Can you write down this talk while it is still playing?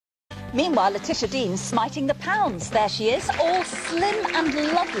Meanwhile, Letitia Dean smiting the pounds. There she is, all slim and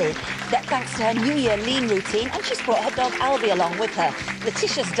lovely. That thanks to her New Year lean routine, and she's brought her dog Albie along with her.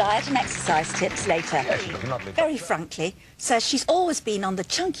 Letitia's diet and exercise tips later. Very frankly, says she's always been on the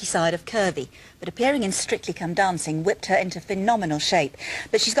chunky side of curvy, but appearing in Strictly Come Dancing whipped her into phenomenal shape.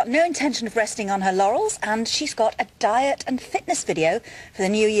 But she's got no intention of resting on her laurels, and she's got a diet and fitness video for the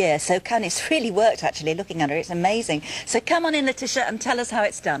new year. So, it's really worked, actually, looking at her. It's amazing. So come on in, Letitia, and tell us how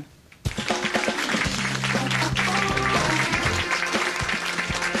it's done.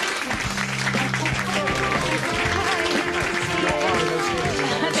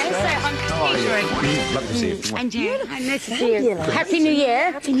 Lovely to see you. And you. Nice to see you. Happy New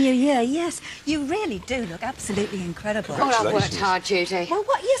Year. Happy New Year, yes. You really do look absolutely incredible. Oh, I've worked hard, Judy. Well,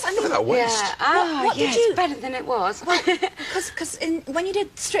 what? Yes, I mean... Look at that waist. Yeah. What did you... It's better than it was. Because when you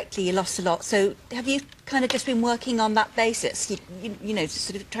did Strictly, you lost a lot, so have you kind of just been working on that basis? You know,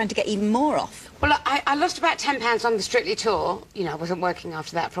 sort of trying to get even more off? Well, I lost about £10 on the Strictly tour. You know, I wasn't working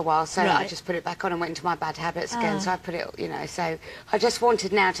after that for a while, so I just put it back on and went into my bad habits again. So I put it, you know, so I just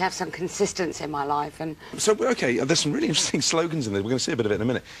wanted now to have some consistency in my life. And so, OK, there's some really interesting slogans in there. We're going to see a bit of it in a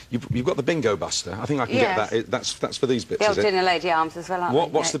minute. You've got the bingo buster. I think I can get that. That's for these bits, the old dinner lady arms as well, aren't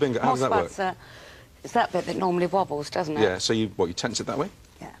they? What's the bingo? How does that work? It's that bit that normally wobbles, doesn't it? Yeah, so you tense it that way?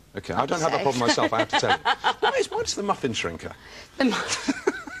 Yeah. OK, I don't have that problem myself, I have to tell you. Why does the muffin shrinker?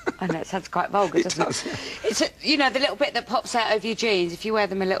 I know, it sounds quite vulgar, doesn't it? It's, you know, the little bit that pops out over your jeans if you wear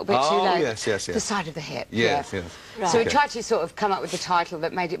them a little bit too low. Oh, yes. The side of the hip. Yes. Right. So we tried to sort of come up with a title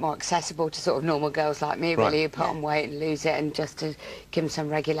that made it more accessible to sort of normal girls like me, really, who put on weight and lose it, and just to give them some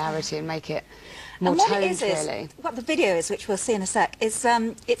regularity and make it more toned, really. What the video is, which we'll see in a sec, is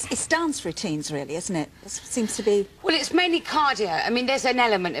it's dance routines, really, isn't it? It seems to be... Well, it's mainly cardio. I mean, there's an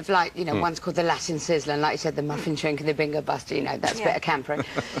element of, like, you know, one's called the Latin Sizzler, and like you said, the Muffin Shrink and the Bingo Buster, you know, that's a bit of campering.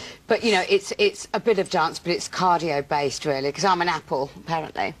 But, you know, it's a bit of dance, but it's cardio-based, really, because I'm an apple,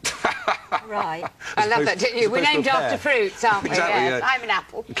 apparently. Right. I love that, didn't you? We're named after fruits, aren't we? Exactly, yeah. I'm an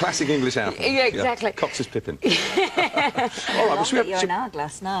apple. Classic English apple. Yeah, exactly. Cox's Pippin. All right, you're an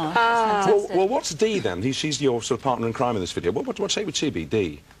hourglass now. Well, what's Dee, then? She's your sort of partner in crime in this video. What shape would she be,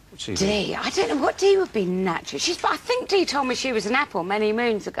 Dee? Dee? I don't know what Dee would be natural. I think Dee told me she was an apple many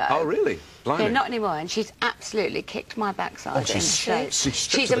moons ago. Oh, really? Blimey. Yeah, not anymore, and she's absolutely kicked my backside. Oh,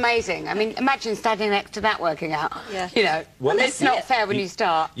 she's amazing. I mean, imagine standing next to that working out. Yeah. You know, it's not fair when you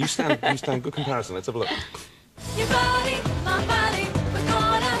start. You stand good comparison. Let's have a look. Your body, my body, we're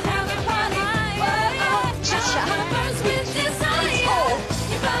gonna have a party.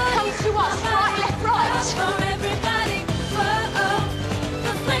 Come to us, right, left, right. For everybody,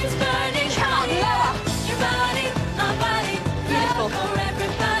 the flames burning. Come on, lower. Your body, my body, Beautiful. for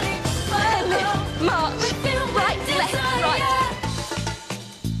everybody. March. Right, left, right.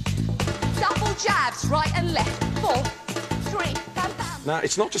 Double jabs, right and left. 4, 3, bam, bam. Now,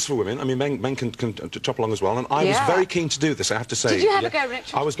 it's not just for women. I mean, men can chop along as well, and I was very keen to do this, I have to say. Did you have a go,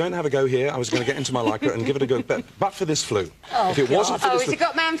 Richard? I was going to have a go here. I was going to get into my Lycra and give it a go, but for this flu. If it wasn't for this has he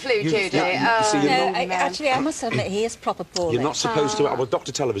got man flu, Judy? Actually, I must admit, he is proper poorly. You're not supposed to... Well,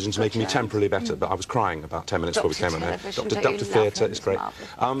 Dr. Television's making me temporarily better, but I was crying about 10 minutes before we came on there. Dr. Theatre is great.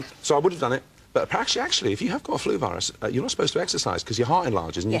 So I would have done it. But actually, if you have got a flu virus, you're not supposed to exercise because your heart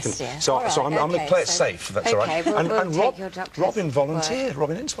enlarges. And you can, So I'm going to play it safe, if that's all right. And Robin volunteered.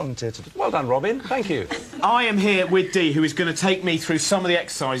 Robin Ince volunteered. Well done, Robin. Thank you. I am here with Dee, who is going to take me through some of the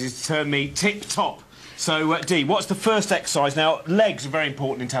exercises to turn me tip-top. So, Dee, what's the first exercise? Now, legs are very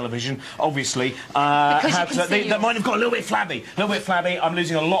important in television, obviously. They might have got a little bit flabby. I'm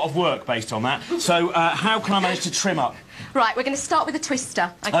losing a lot of work based on that. So, how can I manage to trim up? Right, we're going to start with a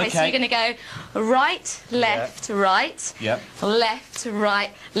twister. OK, so you're going to go right, left, right, left,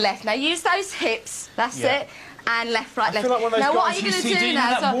 right, left. Now, use those hips. That's it. And left, right, left. I feel like one of those now, guys what are you going to do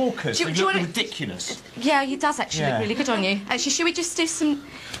now? That walkers, do you want ridiculous. Yeah, he does actually look really good on you. Actually, should we just do some...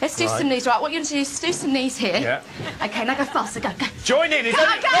 Let's do some knees. Right, what you're going to do is do some knees here. Yeah. OK, now go faster. Go. Join in. Come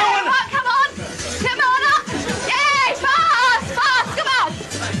on, come on. Come on up. Yay, fast, come on.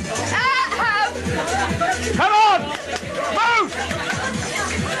 Come on. Move.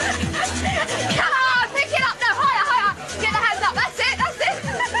 Come on, pick it up now. Higher. Get the hands up. That's it.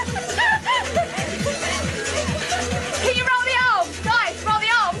 Can you roll the arms? Nice, roll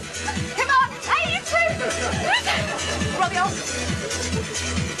the arms. Come on. Hey, you two. Roll the arms.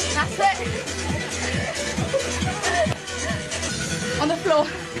 That's it. On the floor.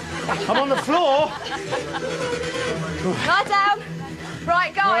 I'm on the floor. Lie down.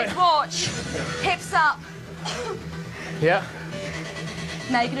 Right, guys, watch. Hips up. Yeah.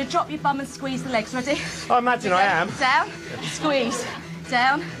 Now you're going to drop your bum and squeeze the legs. Ready? I imagine I am. Down, squeeze.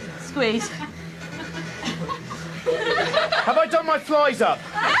 Down, Squeeze. Have I done my flies up?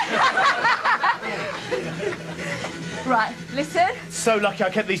 Right, listen. So lucky I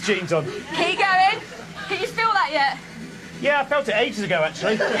kept these jeans on. Keep going. Can you feel that yet? Yeah, I felt it ages ago,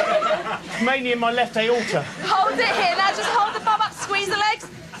 actually. Mainly in my left aorta. Hold it here. Now just hold the bum up. Squeeze the legs.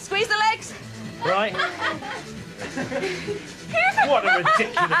 Squeeze the legs. Right. What a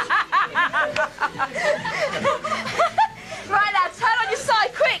ridiculous... Right now, turn on your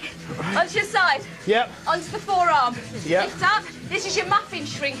side, quick. Onto your side. Yep. Onto the forearm. Yep. Lift up. This is your muffin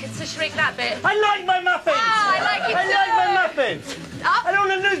shrinker to shrink that bit. I like my muffins! Ah, I like it I too. like my muffins! Up. I don't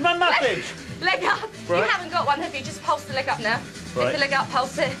want to lose my muffins! Leg up. Right. You haven't got one, have you? Just pulse the leg up now. Right. Lift the leg up,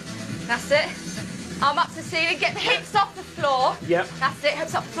 pulse it. That's it. Arm up to the ceiling. Get the hips off the floor. Yep. That's it.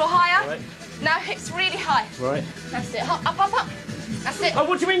 Hips off the floor higher. Right. Now hips really high. Right. That's it. Up, up, up. That's it. Oh,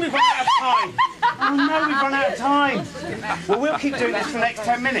 what do you mean we've run out of time? Oh, no, we've run out of time. Well, we'll keep doing this for the next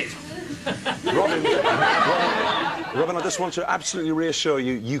 10 minutes. Robin, I just want to absolutely reassure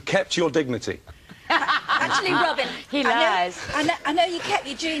you, you kept your dignity. Actually, Robin, He lies. I know you kept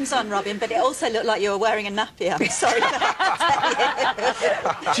your jeans on, Robin, but it also looked like you were wearing a nappy. I'm sorry for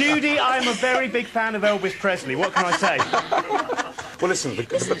that to tell you. Judy, I'm a very big fan of Elvis Presley. What can I say? Well, listen,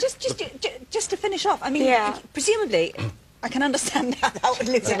 Just to finish off, I mean, presumably, I can understand how that would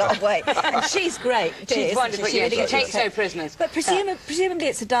lose a lot of weight. And she's great. She's wonderful, She yeah, really she gets takes it. no prisoners. But presumably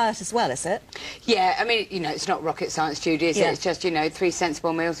it's a diet as well, is it? Yeah, I mean, you know, it's not rocket science, Judy, is it? It's just, you know, 3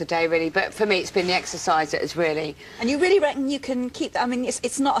 sensible meals a day, really. But for me, it's been the exercise that has really... And you really reckon you can keep that? I mean,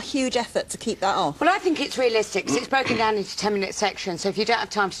 it's not a huge effort to keep that off. Well, I think it's realistic, because it's broken down into 10-minute sections, so if you don't have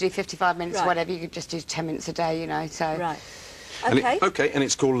time to do 55 minutes or whatever, you could just do 10 minutes a day, you know, so... Right. Okay. And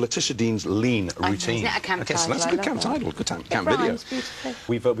it's called Letitia Dean's Lean Routine. Isn't it a camp Okay, so that's a title? good camp title, good camp It video. rhymes beautifully.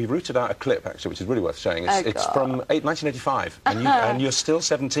 We've rooted out a clip, actually, which is really worth showing. It's God. from 1985, and you're still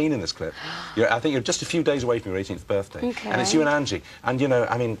 17 in this clip. I think you're just a few days away from your 18th birthday. Okay. And it's you and Angie. And, you know,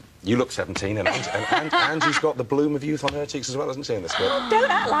 I mean, you look 17, and Angie's got the bloom of youth on her cheeks as well, hasn't she, in this clip? Don't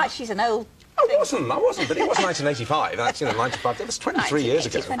act like she's an old... I wasn't, but it was 1985. That's, you know, 95. That was 23 years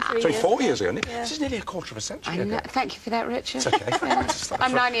ago. 24 years ago. Yeah. This is nearly a quarter of a century ago. Thank you for that, Richard. It's okay.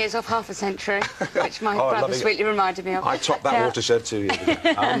 I'm 9 years off half a century, which my brother lovely. sweetly reminded me of. I topped that watershed 2 years ago.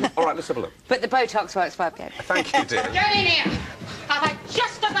 All right, let's have a look. But the Botox works well, good. Thank you, dear. Get in here! I've had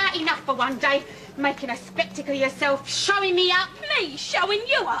just about enough for one day. Making a spectacle of yourself, showing me up. Me showing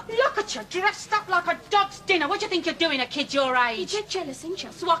you up? Look at you, dressed up like a dog's dinner. What do you think you're doing, a kid your age? You're jealous, ain't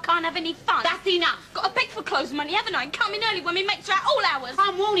you? So I can't have any fun. That's enough. Got a beg for clothes money, haven't I? And come in early when we make at all hours.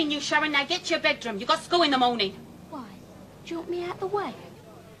 I'm warning you, Sharon. Now get to your bedroom. You got school in the morning. Why? Do you want me out the way?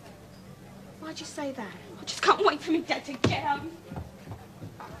 Why'd you say that? I just can't wait for me dad to get home.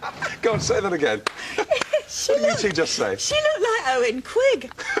 Go on, say that again. What did you just say? She looked like Owen Quigg,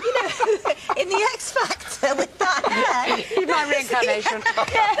 you know, in the X Factor with that hair. He's my reincarnation.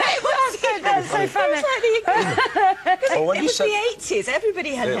 That's so funny. Oh, when It you was said the 80s.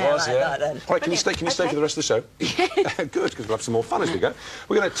 Everybody had it hair was, like yeah. that then. Right, can you stay for the rest of the show? Good, because we'll have some more fun as we go.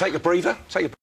 We're going to take a breather.